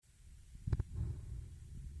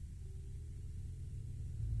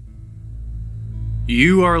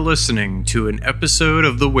You are listening to an episode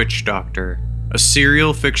of The Witch Doctor, a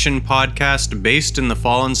serial fiction podcast based in the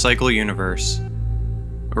Fallen Cycle universe.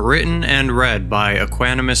 Written and read by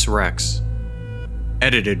Equanimus Rex.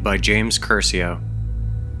 Edited by James Curcio.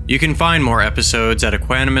 You can find more episodes at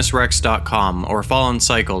equanimusrex.com or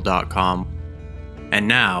fallencycle.com. And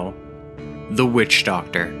now, The Witch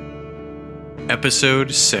Doctor.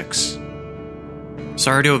 Episode 6.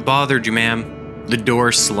 Sorry to have bothered you, ma'am. The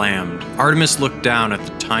door slammed. Artemis looked down at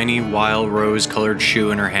the tiny, wild rose-colored shoe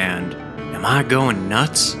in her hand. Am I going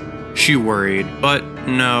nuts? She worried, but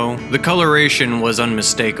no, the coloration was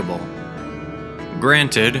unmistakable.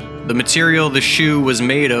 Granted, the material the shoe was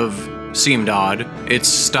made of seemed odd, its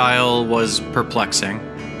style was perplexing,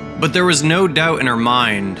 but there was no doubt in her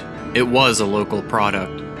mind it was a local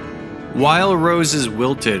product. Wild roses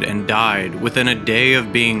wilted and died within a day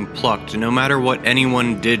of being plucked, no matter what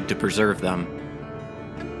anyone did to preserve them.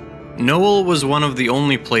 Noel was one of the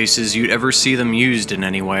only places you'd ever see them used in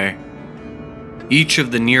any way. Each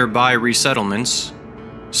of the nearby resettlements,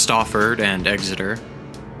 Stafford and Exeter,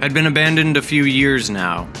 had been abandoned a few years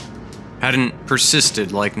now, hadn't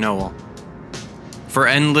persisted like Noel. For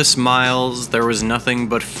endless miles, there was nothing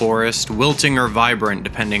but forest, wilting or vibrant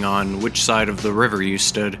depending on which side of the river you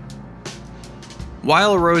stood.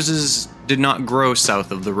 Wild roses did not grow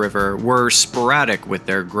south of the river, were sporadic with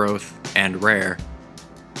their growth, and rare.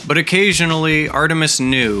 But occasionally, Artemis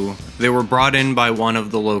knew they were brought in by one of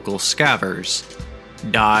the local scavers.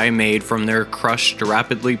 Dye made from their crushed,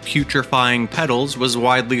 rapidly putrefying petals was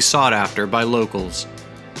widely sought after by locals.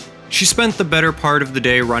 She spent the better part of the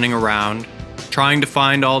day running around, trying to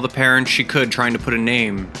find all the parents she could, trying to put a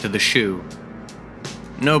name to the shoe.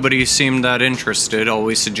 Nobody seemed that interested,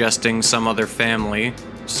 always suggesting some other family,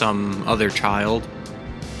 some other child.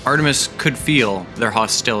 Artemis could feel their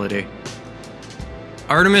hostility.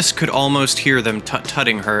 Artemis could almost hear them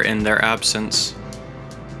tut-tutting her in their absence.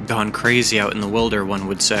 Gone crazy out in the wilder, one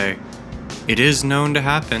would say. It is known to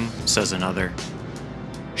happen, says another.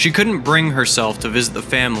 She couldn't bring herself to visit the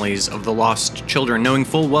families of the lost children, knowing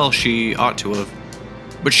full well she ought to have.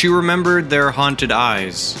 But she remembered their haunted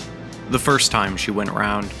eyes, the first time she went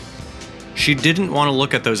round. She didn't want to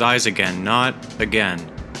look at those eyes again, not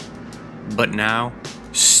again. But now,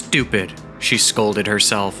 stupid, she scolded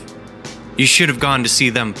herself. You should have gone to see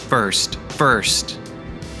them first.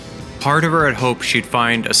 Part of her had hoped she'd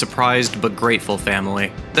find a surprised but grateful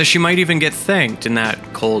family, that she might even get thanked in that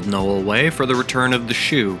cold Noel way for the return of the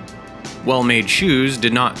shoe. Well-made shoes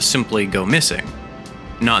did not simply go missing.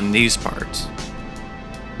 Not in these parts.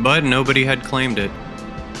 But nobody had claimed it.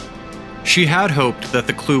 She had hoped that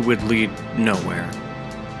the clue would lead nowhere.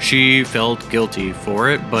 She felt guilty for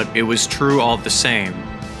it, but it was true all the same.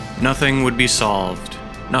 Nothing would be solved.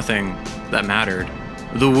 Nothing that mattered.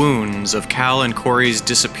 The wounds of Cal and Corey's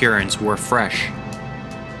disappearance were fresh.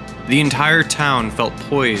 The entire town felt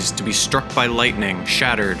poised to be struck by lightning,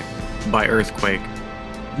 shattered by earthquake.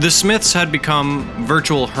 The Smiths had become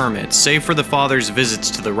virtual hermits, save for the father's visits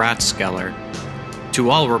to the Rathskeller. To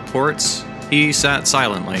all reports, he sat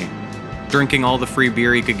silently, drinking all the free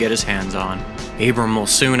beer he could get his hands on. Abram will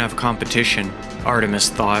soon have competition, Artemis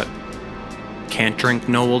thought. Can't drink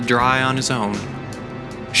Noel dry on his own.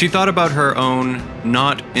 She thought about her own,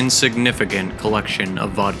 not insignificant collection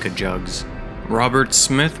of vodka jugs. Robert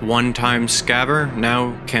Smith, one-time scaver,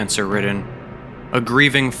 now cancer-ridden. A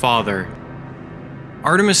grieving father.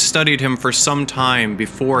 Artemis studied him for some time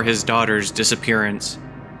before his daughter's disappearance.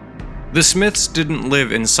 The Smiths didn't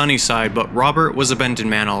live in Sunnyside, but Robert was a Benton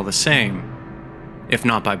man all the same. If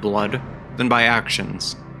not by blood, then by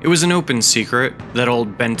actions. It was an open secret that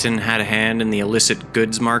old Benton had a hand in the illicit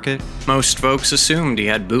goods market. Most folks assumed he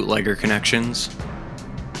had bootlegger connections.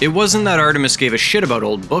 It wasn't that Artemis gave a shit about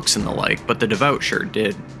old books and the like, but the devout sure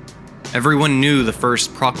did. Everyone knew the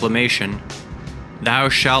first proclamation. Thou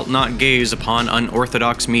shalt not gaze upon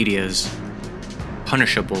unorthodox medias.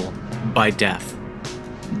 Punishable by death.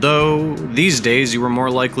 Though, these days you were more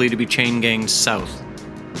likely to be chain ganged south,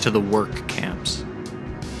 to the work camps.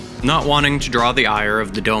 Not wanting to draw the ire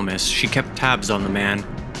of the Domus, she kept tabs on the man.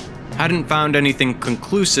 Hadn't found anything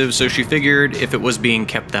conclusive, so she figured if it was being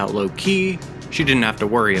kept that low-key, she didn't have to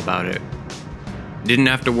worry about it. Didn't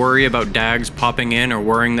have to worry about dags popping in or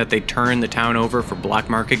worrying that they'd turn the town over for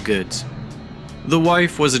black market goods. The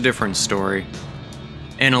wife was a different story.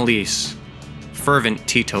 Annalise. Fervent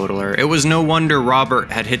teetotaler. It was no wonder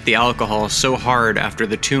Robert had hit the alcohol so hard after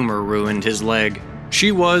the tumor ruined his leg.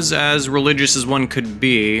 She was as religious as one could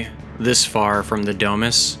be, this far from the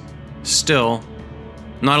Domus. Still,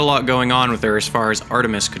 not a lot going on with her as far as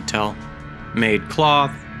Artemis could tell. Made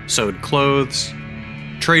cloth, sewed clothes,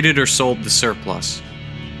 traded or sold the surplus.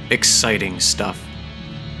 Exciting stuff.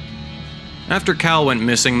 After Cal went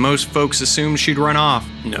missing, most folks assumed she'd run off.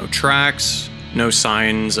 No tracks, no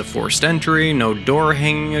signs of forced entry, no door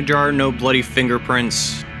hanging ajar, no bloody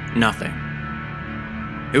fingerprints, nothing.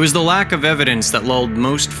 It was the lack of evidence that lulled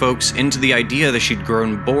most folks into the idea that she'd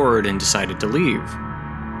grown bored and decided to leave.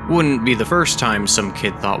 Wouldn't be the first time some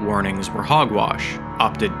kid thought warnings were hogwash,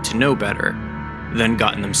 opted to know better, then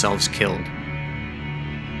gotten themselves killed.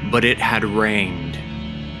 But it had rained.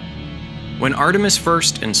 When Artemis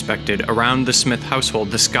first inspected around the Smith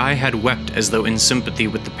household, the sky had wept as though in sympathy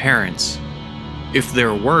with the parents. If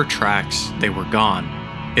there were tracks, they were gone.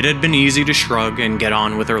 It had been easy to shrug and get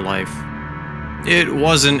on with her life. It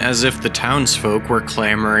wasn't as if the townsfolk were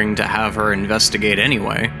clamoring to have her investigate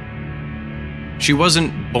anyway. She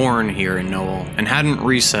wasn't born here in Noel, and hadn't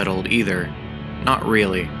resettled either. Not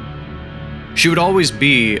really. She would always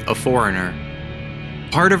be a foreigner.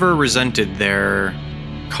 Part of her resented their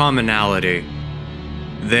commonality,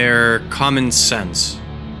 their common sense,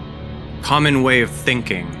 common way of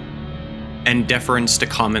thinking, and deference to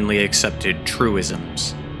commonly accepted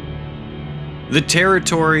truisms. The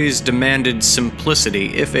territories demanded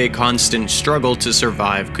simplicity if a constant struggle to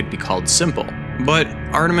survive could be called simple. But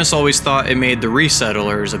Artemis always thought it made the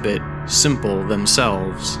resettlers a bit simple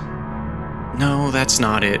themselves. No, that's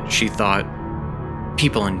not it, she thought.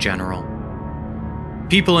 People in general.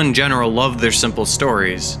 People in general love their simple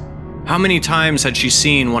stories. How many times had she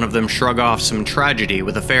seen one of them shrug off some tragedy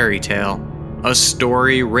with a fairy tale? A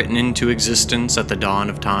story written into existence at the dawn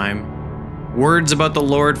of time? Words about the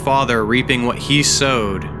Lord Father reaping what he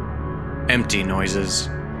sowed. Empty noises.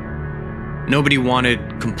 Nobody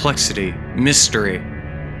wanted complexity, mystery.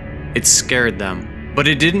 It scared them, but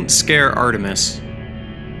it didn't scare Artemis.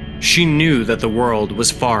 She knew that the world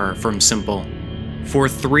was far from simple. For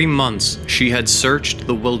 3 months, she had searched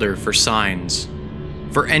the Wilder for signs.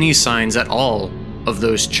 For any signs at all of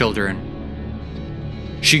those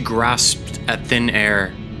children. She grasped at thin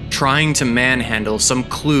air, trying to manhandle some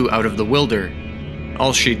clue out of the Wilder.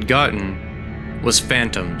 All she'd gotten was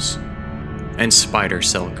phantoms and spider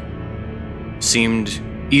silk. Seemed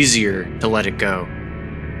easier to let it go.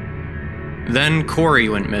 Then Corey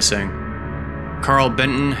went missing. Carl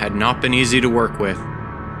Benton had not been easy to work with.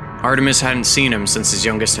 Artemis hadn't seen him since his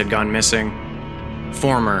youngest had gone missing.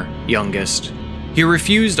 Former youngest. He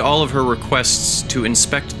refused all of her requests to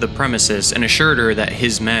inspect the premises and assured her that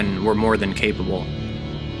his men were more than capable.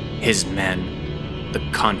 His men. The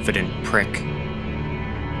confident prick.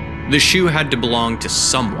 The shoe had to belong to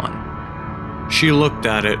someone. She looked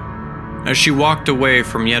at it as she walked away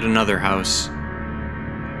from yet another house.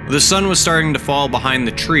 The sun was starting to fall behind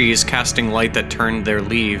the trees, casting light that turned their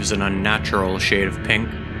leaves an unnatural shade of pink.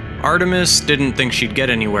 Artemis didn't think she'd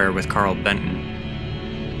get anywhere with Carl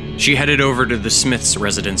Benton. She headed over to the Smiths'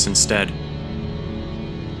 residence instead.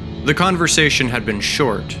 The conversation had been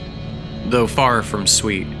short, though far from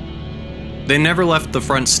sweet. They never left the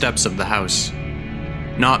front steps of the house.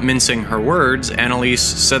 Not mincing her words, Annalise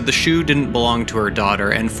said the shoe didn't belong to her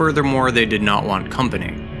daughter, and furthermore they did not want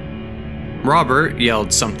company. Robert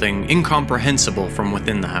yelled something incomprehensible from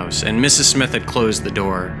within the house, and Mrs. Smith had closed the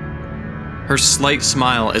door. Her slight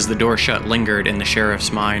smile as the door shut lingered in the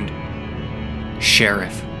sheriff's mind.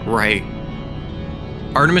 Sheriff, right.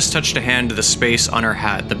 Artemis touched a hand to the space on her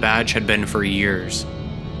hat the badge had been for years.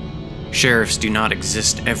 Sheriffs do not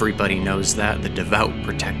exist, everybody knows that. The devout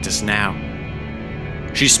protect us now.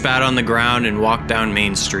 She spat on the ground and walked down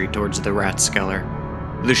Main Street towards the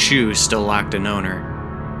Rathskeller. The shoe still lacked an owner.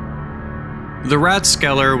 The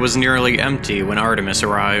Rathskeller was nearly empty when Artemis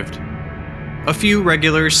arrived. A few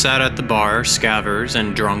regulars sat at the bar, scavers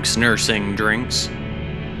and drunks nursing drinks.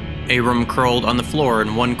 Abram curled on the floor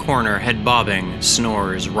in one corner, head bobbing,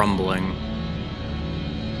 snores rumbling.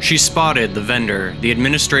 She spotted the vendor the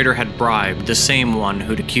administrator had bribed, the same one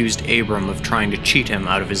who'd accused Abram of trying to cheat him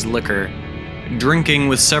out of his liquor, drinking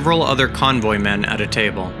with several other convoy men at a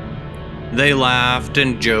table. They laughed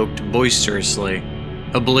and joked boisterously,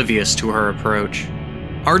 oblivious to her approach.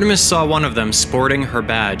 Artemis saw one of them sporting her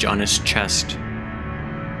badge on his chest.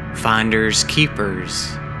 Finders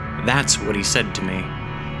keepers, that's what he said to me.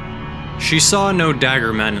 She saw no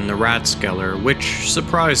daggermen in the Rathskeller, which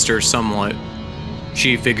surprised her somewhat.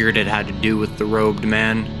 She figured it had to do with the robed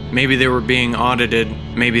man. Maybe they were being audited,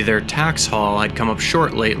 maybe their tax haul had come up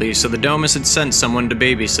short lately, so the Domus had sent someone to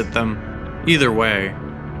babysit them. Either way,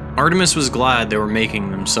 Artemis was glad they were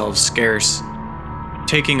making themselves scarce.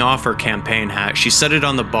 Taking off her campaign hat, she set it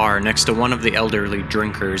on the bar next to one of the elderly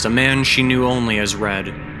drinkers, a man she knew only as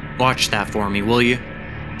Red. "Watch that for me, will you?"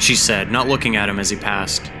 she said, not looking at him as he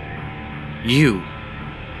passed. "You,"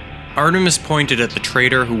 Artemis pointed at the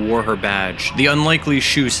trader who wore her badge, the unlikely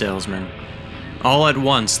shoe salesman. All at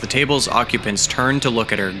once, the table's occupants turned to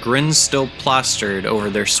look at her, grins still plastered over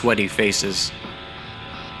their sweaty faces.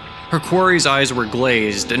 Her quarry's eyes were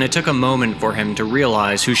glazed, and it took a moment for him to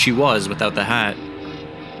realize who she was without the hat.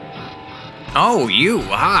 "Oh, you,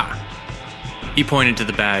 He pointed to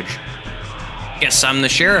the badge. "Guess I'm the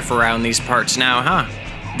sheriff around these parts now, huh?"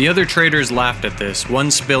 The other traders laughed at this, one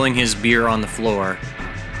spilling his beer on the floor.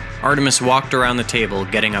 Artemis walked around the table,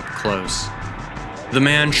 getting up close. The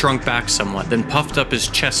man shrunk back somewhat, then puffed up his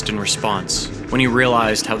chest in response, when he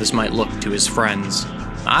realized how this might look to his friends.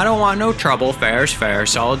 "I don't want no trouble, fair's fair,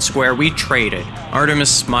 solid square, we traded."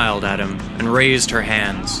 Artemis smiled at him and raised her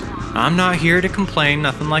hands. "I'm not here to complain,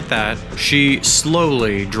 nothing like that." She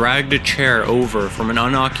slowly dragged a chair over from an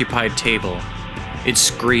unoccupied table. It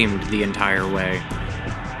screamed the entire way.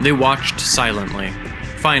 They watched silently.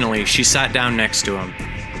 Finally, she sat down next to him.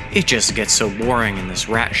 "It just gets so boring in this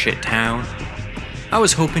rat shit town. I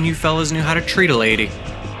was hoping you fellas knew how to treat a lady."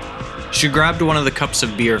 She grabbed one of the cups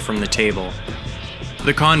of beer from the table.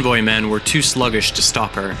 The convoy men were too sluggish to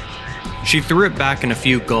stop her. She threw it back in a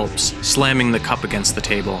few gulps, slamming the cup against the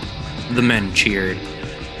table. The men cheered.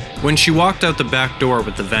 When she walked out the back door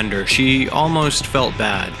with the vendor, she almost felt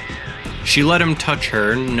bad. She let him touch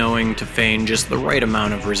her, knowing to feign just the right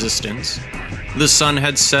amount of resistance. The sun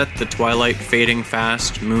had set, the twilight fading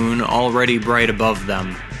fast, moon already bright above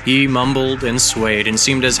them. He mumbled and swayed and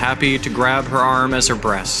seemed as happy to grab her arm as her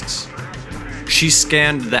breasts. She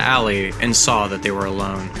scanned the alley and saw that they were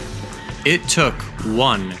alone. It took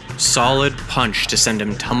one solid punch to send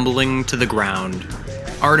him tumbling to the ground.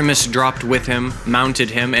 Artemis dropped with him,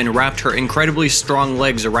 mounted him, and wrapped her incredibly strong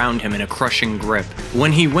legs around him in a crushing grip.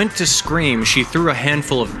 When he went to scream, she threw a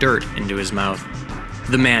handful of dirt into his mouth.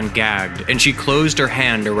 The man gagged, and she closed her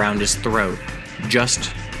hand around his throat,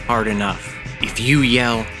 just hard enough. "If you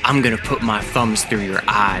yell, I'm gonna put my thumbs through your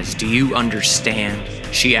eyes, do you understand?"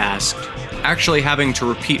 she asked, actually having to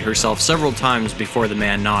repeat herself several times before the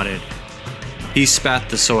man nodded. He spat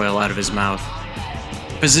the soil out of his mouth.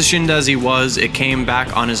 Positioned as he was, it came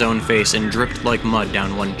back on his own face and dripped like mud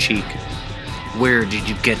down one cheek. "Where did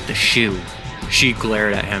you get the shoe?" She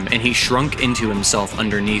glared at him, and he shrunk into himself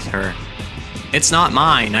underneath her. "It's not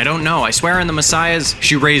mine, I don't know, I swear on the Messiah's..."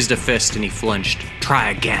 She raised a fist and he flinched. "Try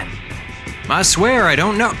again." "I swear, I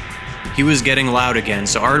don't know." He was getting loud again,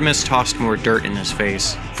 so Artemis tossed more dirt in his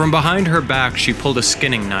face. From behind her back, she pulled a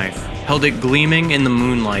skinning knife, held it gleaming in the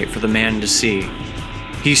moonlight for the man to see.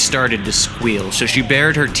 He started to squeal, so she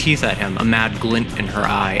bared her teeth at him, a mad glint in her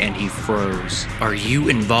eye, and he froze. "Are you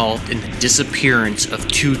involved in the disappearance of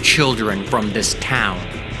 2 children from this town?"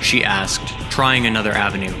 she asked, trying another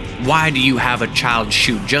avenue. "Why do you have a child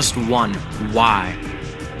shoot? Just one. Why?"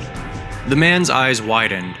 The man's eyes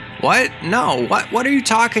widened. "What? No, what are you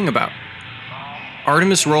talking about?"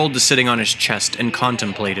 Artemis rolled to sitting on his chest and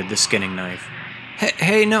contemplated the skinning knife.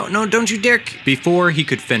 Hey, no, don't you dare..." Before he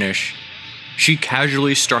could finish, she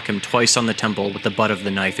casually struck him twice on the temple with the butt of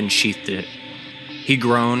the knife and sheathed it. He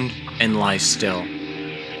groaned and lay still.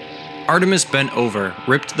 Artemis bent over,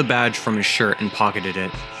 ripped the badge from his shirt and pocketed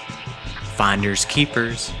it. "Finders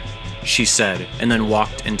keepers," she said, and then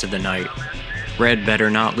walked into the night. "Red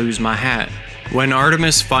better not lose my hat." When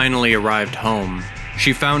Artemis finally arrived home,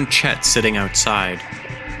 she found Chet sitting outside.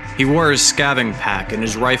 He wore his scavenging pack and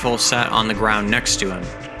his rifle sat on the ground next to him.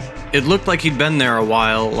 It looked like he'd been there a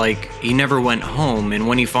while, like he never went home, and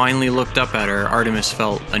when he finally looked up at her, Artemis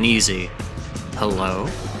felt uneasy. "Hello?"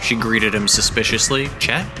 She greeted him suspiciously.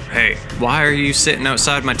 "Chet? Hey, why are you sitting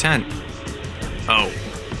outside my tent?" "Oh."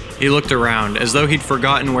 He looked around, as though he'd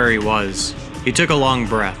forgotten where he was. He took a long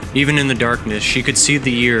breath. Even in the darkness, she could see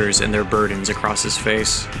the years and their burdens across his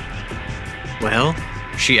face. "Well?"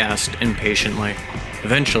 she asked impatiently.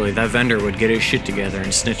 Eventually, that vendor would get his shit together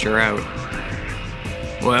and snitch her out.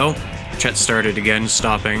 "Well," Chet started again,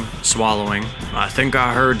 stopping, swallowing. "I think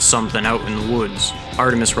I heard something out in the woods."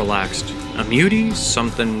 Artemis relaxed. "A mutie?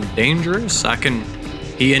 Something dangerous?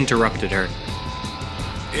 He interrupted her.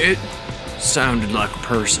 "It sounded like a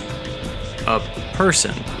person." "A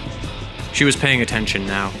person?" She was paying attention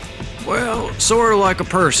now. "Well, sort of like a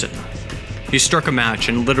person." He struck a match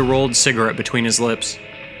and lit a rolled cigarette between his lips.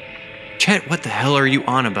 "Chet, what the hell are you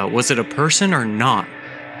on about? Was it a person or not?"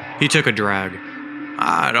 He took a drag.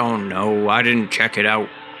 "I don't know. I didn't check it out."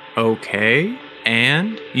 "Okay.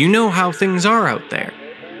 And? You know how things are out there."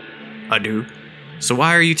 "I do." "So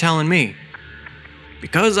why are you telling me?"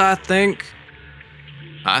 "Because I think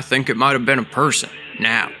it might have been a person.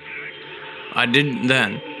 Now. I didn't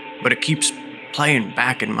then, but it keeps playing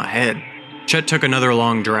back in my head." Chet took another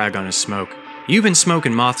long drag on his smoke. "You been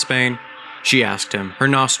smoking mothsbane?" she asked him, her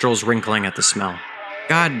nostrils wrinkling at the smell.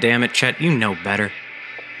 "God damn it, Chet, you know better."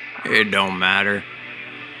 "It don't matter.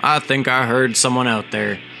 I think I heard someone out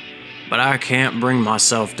there, but I can't bring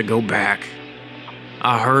myself to go back.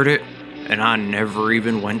 I heard it, and I never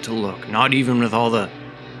even went to look, not even with all the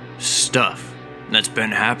stuff that's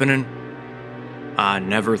been happening. I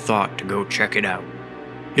never thought to go check it out."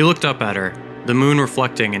 He looked up at her, the moon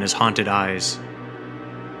reflecting in his haunted eyes.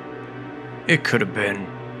 "It could have been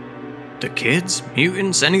the kids,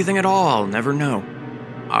 mutants, anything at all, I'll never know.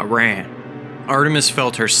 I ran." Artemis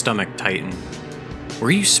felt her stomach tighten.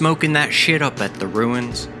 "Were you smoking that shit up at the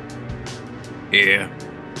ruins?" "Yeah."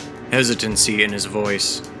 Hesitancy in his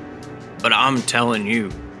voice. "But I'm telling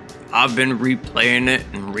you, I've been replaying it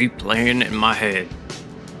in my head.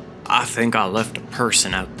 I think I left a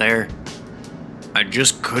person out there. I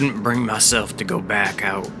just couldn't bring myself to go back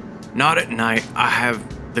out. Not at night. I have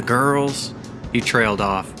the girls." He trailed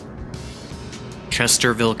off.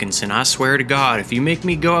 "Chester Wilkinson, I swear to God, if you make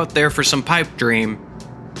me go out there for some pipe dream..."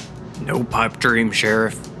 "No pipe dream,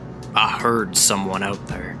 Sheriff. I heard someone out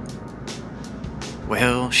there."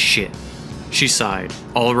 "Well, shit." She sighed,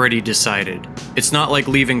 already decided. It's not like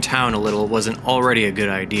leaving town a little wasn't already a good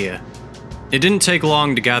idea. It didn't take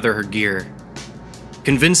long to gather her gear.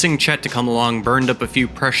 Convincing Chet to come along burned up a few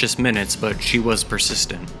precious minutes, but she was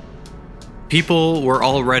persistent. People were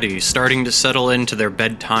already starting to settle into their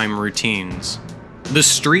bedtime routines. The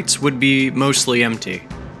streets would be mostly empty.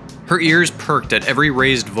 Her ears perked at every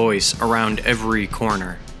raised voice around every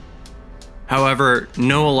corner. However,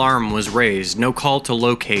 no alarm was raised, no call to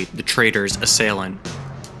locate the traitor's assailant.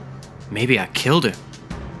 "Maybe I killed him,"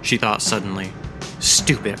 she thought suddenly.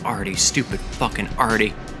 Stupid Artie, stupid fucking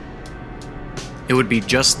Artie. It would be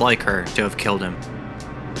just like her to have killed him.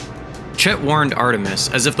 Chet warned Artemis,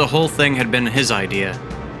 as if the whole thing had been his idea.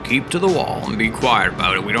 "Keep to the wall and be quiet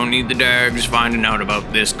about it. We don't need the Dags finding out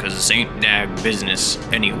about this, cause this ain't Dag business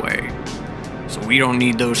anyway. So we don't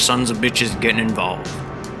need those sons of bitches getting involved."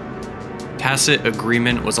 Tacit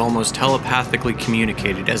agreement was almost telepathically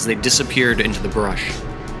communicated as they disappeared into the brush.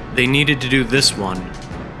 They needed to do this one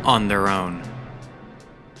on their own.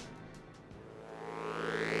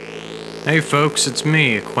 Hey folks, it's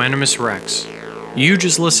me, Equanimus Rex. You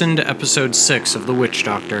just listened to episode 6 of The Witch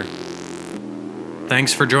Doctor.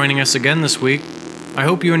 Thanks for joining us again this week. I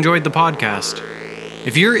hope you enjoyed the podcast.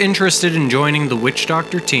 If you're interested in joining the Witch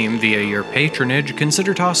Doctor team via your patronage,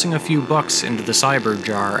 consider tossing a few bucks into the cyber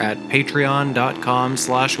jar at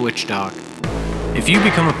patreon.com/witchdoc. If you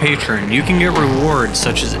become a patron, you can get rewards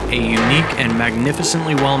such as a unique and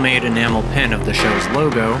magnificently well-made enamel pin of the show's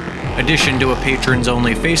logo, addition to a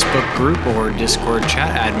patrons-only Facebook group or Discord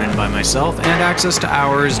chat admin by myself, and access to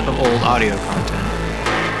hours of old audio content.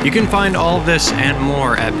 You can find all this and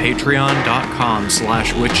more at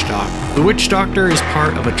patreon.com/witchdoc. The Witch Doctor is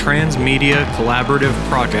part of a transmedia collaborative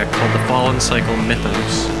project called the Fallen Cycle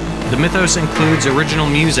Mythos. The mythos includes original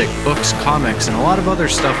music, books, comics, and a lot of other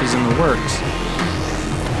stuff is in the works.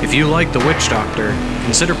 If you like The Witch Doctor,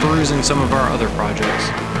 consider perusing some of our other projects.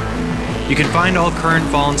 You can find all current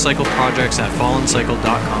Fallen Cycle projects at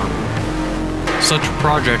fallencycle.com. Such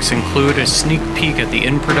projects include a sneak peek at the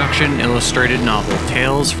in-production illustrated novel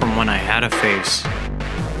Tales from When I Had a Face.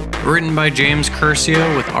 Written by James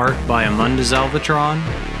Curcio with art by Amanda Zalvatron,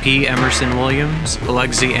 P. Emerson Williams,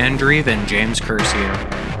 Alexi Andreev, and James Curcio.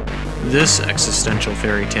 This existential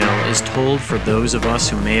fairy tale is told for those of us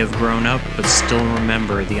who may have grown up but still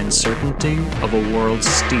remember the uncertainty of a world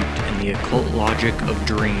steeped in the occult logic of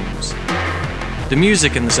dreams. The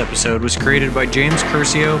music in this episode was created by James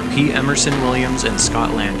Curcio, P. Emerson Williams, and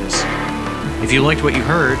Scott Landis. If you liked what you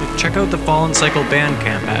heard, check out the Fallen Cycle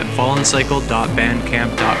Bandcamp at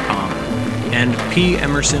fallencycle.bandcamp.com and P.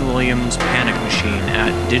 Emerson Williams Panic Machine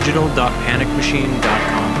at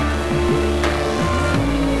digital.panicmachine.com.